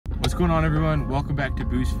What's going on, everyone? Welcome back to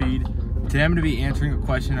Boost Feed. Today I'm going to be answering a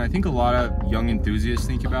question I think a lot of young enthusiasts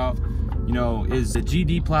think about. You know, is the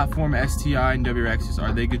GD platform, STI and WRXs,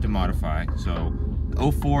 are they good to modify? So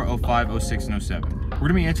 04, 05, 06, and 07. We're going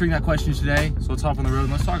to be answering that question today, so let's hop on the road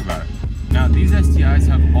and let's talk about it. Now, these STIs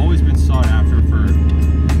have always been sought after for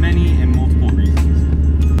many and multiple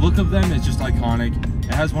reasons. The look of them is just iconic.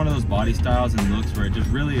 It has one of those body styles and looks where it just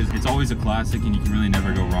really is, it's always a classic and you can really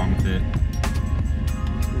never go wrong with it.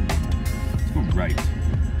 Let's go right.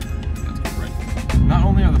 Let's go right. Not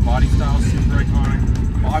only are the body styles super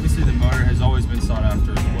iconic, but obviously the motor has always been sought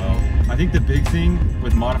after as well. I think the big thing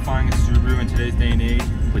with modifying a Subaru in today's day and age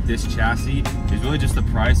with this chassis is really just the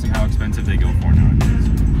price and how expensive they go for nowadays.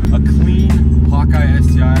 A clean Hawkeye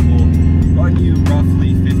STI will run you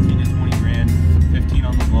roughly 15 to 20 grand, 15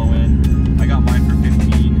 on the low end. I got mine for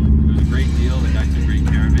 15. It was a great deal. The guy took great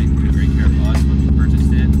care of it. He took great care of us when we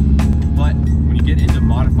purchased it. But when you get into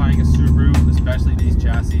modifying a Subaru, especially these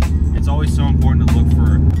chassis, it's always so important to look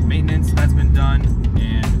for maintenance that's been done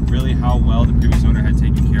and really how well the previous owner had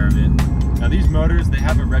taken care of it. Now these motors, they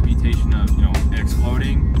have a reputation of, you know,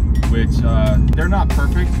 exploding, which they're not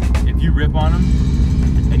perfect. If you rip on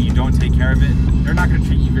them and you don't take care of it, they're not going to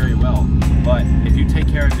treat you very well. But if you take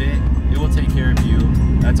care of it, it will take care of you.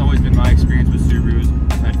 That's always been my experience with Subarus.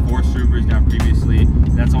 I've had 4 Subarus now previously.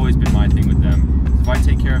 That's always been my thing with them. If I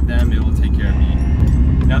take care of them, it will take care of me.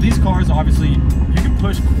 Now these cars, obviously, you can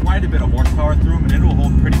push quite a bit of horsepower through them and it will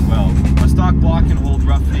hold pretty well. A stock block can hold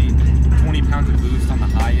roughly 20 pounds of boost on the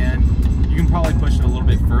high end. You can probably push it a little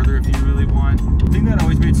bit further if you really want. The thing that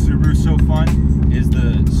always made Subaru so fun is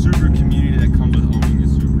the Subaru community that comes with owning a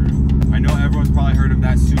Subaru. I know everyone's probably heard of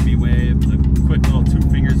that Subi wave, the quick little 2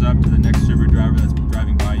 fingers up to the next Subaru driver that's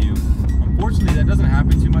driving by you. Unfortunately, that doesn't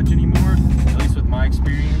happen too much anymore, at least with my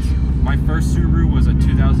experience. My first Subaru was a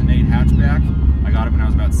 2008 hatchback. I got it when I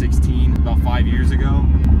was about 16, about 5 years ago.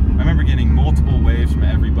 I remember getting multiple waves from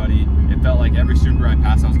everybody. It felt like every Subaru I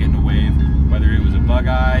passed, I was getting a wave, whether it was a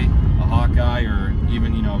Bug-Eye, a Hawkeye, or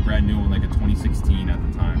even, you know, a brand new one like a 2016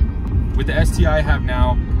 at the time. With the STI I have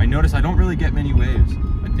now, I notice I don't really get many waves.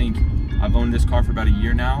 I think I've owned this car for about a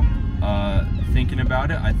year now. Thinking about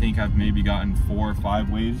it, I think I've maybe gotten 4 or 5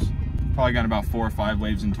 waves. Probably gotten about 4 or 5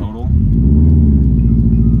 waves in total.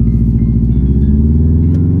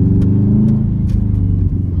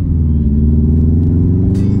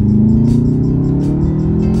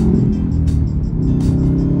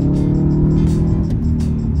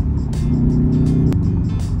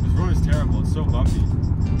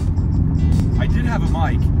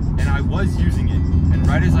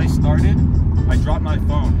 Right as I started, I dropped my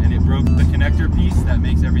phone and it broke the connector piece that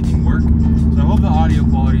makes everything work. So I hope the audio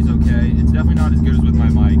quality is okay. It's definitely not as good as with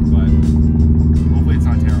my mic, but hopefully it's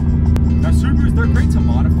not terrible. Now Subarus, they're great to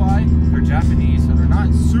modify. They're Japanese, so they're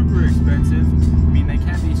not super expensive. I mean, they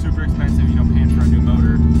can be super expensive, you know, paying for a new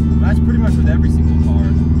motor. But that's pretty much with every single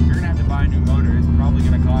car. If you're gonna have to buy a new motor, it's probably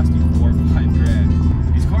gonna cost you 4 or 5 grand.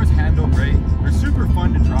 These cars handle great. They're super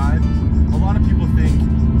fun to drive. A lot of people think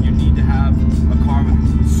you need to have a car with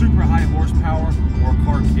super high horsepower or a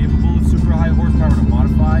car capable of super high horsepower to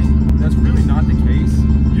modify. That's really not the case.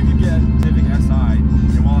 You can get a Civic SI,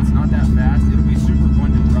 and while it's not that fast, it'll be super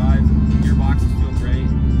fun to drive. Gearboxes feel great.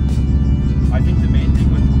 I think the main thing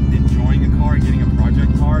with enjoying a car and getting a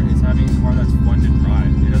project car is having a car that's fun to drive.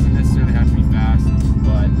 It doesn't necessarily have to be fast,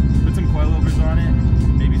 but put some coilovers on it,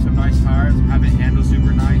 maybe some nice tires, have it handle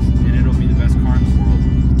super nice, and it'll be the best car in the world.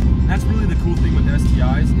 That's really the cool thing with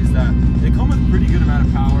STIs is that they come with a pretty good amount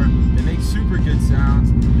of power. They make super good sounds.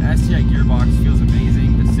 The STI gearbox feels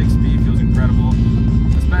amazing. The 6-speed feels incredible,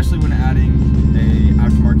 especially when adding a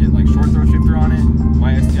aftermarket like short throw shifter on it.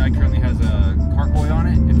 My STI currently has a cartboy on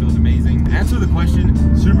it. It feels amazing. To answer the question,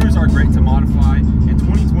 Subarus are great to modify. In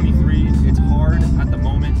 2023, it's hard at the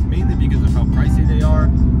moment, mainly because of how pricey they are.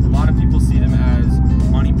 A lot of people see them as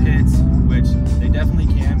money pits, which they definitely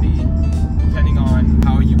can be. Depending on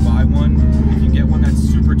how you buy one, if you get one that's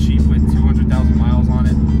super cheap with 200,000 miles on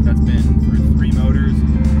it, that's been through 3 motors,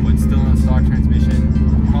 but still in a stock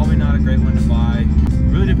transmission, probably not a great one to buy.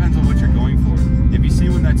 It really depends on what you're going for. If you see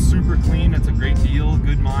one that's super clean, that's a great deal,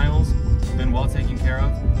 good miles, been well taken care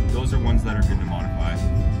of, those are ones that are good to modify.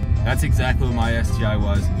 That's exactly what my STI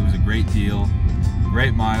was. It was a great deal,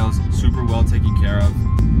 great miles, super well taken care of.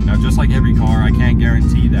 Now, just like every car, I can't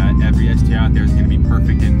guarantee that every STI out there is going to be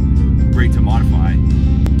perfect and great to modify.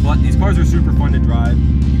 But these cars are super fun to drive.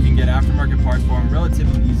 You can get aftermarket parts for them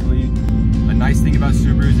relatively easily. The nice thing about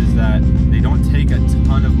Subarus is that they don't take a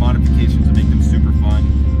ton of modifications to make them super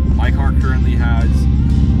fun. My car currently has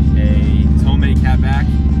a Tomei catback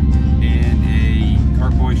and a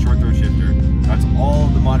cartboy short throw shifter. That's all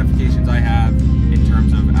the modifications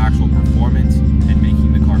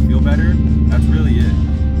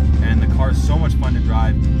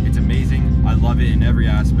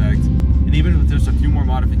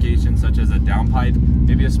such as a downpipe,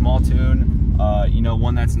 maybe a small tune, you know,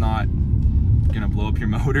 one that's not gonna blow up your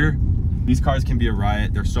motor. These cars can be a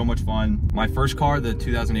riot. They're so much fun. My first car, the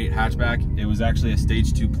 2008 hatchback, it was actually a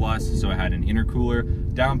stage 2 plus, so it had an intercooler,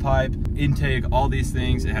 downpipe, intake, all these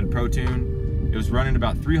things. It had a Pro Tune. It was running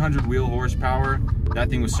about 300 wheel horsepower. That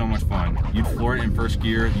thing was so much fun. You'd floor it in first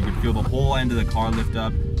gear. You could feel the whole end of the car lift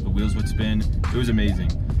up. The wheels would spin. It was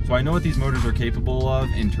amazing. So I know what these motors are capable of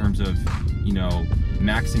in terms of, you know,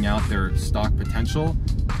 maxing out their stock potential,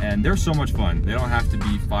 and they're so much fun. They don't have to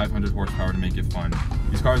be 500 horsepower to make it fun.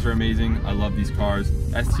 These cars are amazing. I love these cars.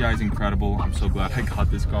 STI is incredible. I'm so glad I got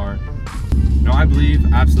this car. No, I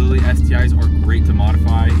believe absolutely STIs are great to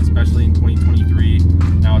modify, especially in 2023.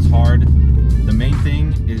 Now it's hard. The main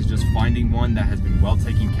thing is just finding one that has been well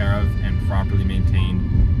taken care of and properly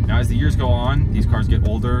maintained. Now as the years go on, these cars get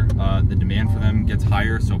older, the demand for them gets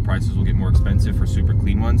higher, so prices will get more expensive for super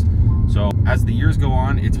clean ones. So as the years go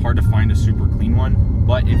on, it's hard to find a super clean one,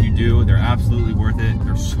 but if you do, they're absolutely worth it.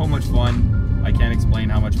 They're so much fun. I can't explain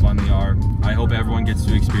how much fun they are. I hope everyone gets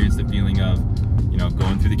to experience the feeling of, you know,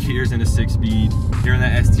 going through the gears in a 6-speed, hearing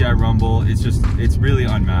that STI rumble. It's really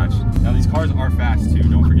unmatched. Now these cars are fast too,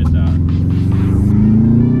 don't forget that.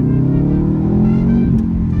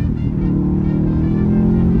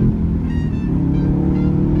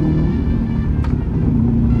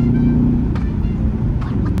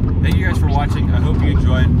 Watching. I hope you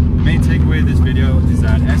enjoyed. The main takeaway of this video is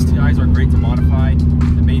that STIs are great to modify.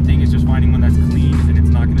 The main thing is just finding one that's clean and it's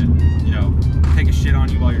not gonna, you know, take a shit on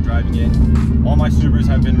you while you're driving it. All my Subarus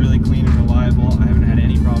have been really clean and reliable. I haven't had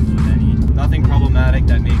any problems with any. Nothing problematic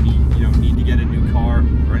that made me, you know, need to get a new car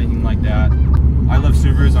or anything like that. I love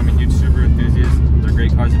Subarus. I'm a huge Subaru enthusiast. They're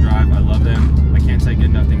great cars to drive. I love them. I can't say good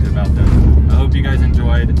enough things about them. I hope you guys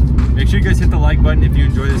enjoyed. Make sure you guys hit the like button if you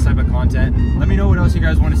enjoy this type of content. Let me know what else you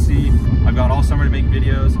guys want to see. I've got all summer to make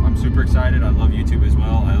videos. I'm super excited. I love YouTube as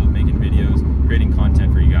well. I love making videos, creating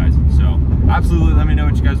content for you guys. So absolutely let me know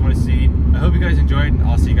what you guys want to see. I hope you guys enjoyed, and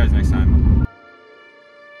I'll see you guys next time.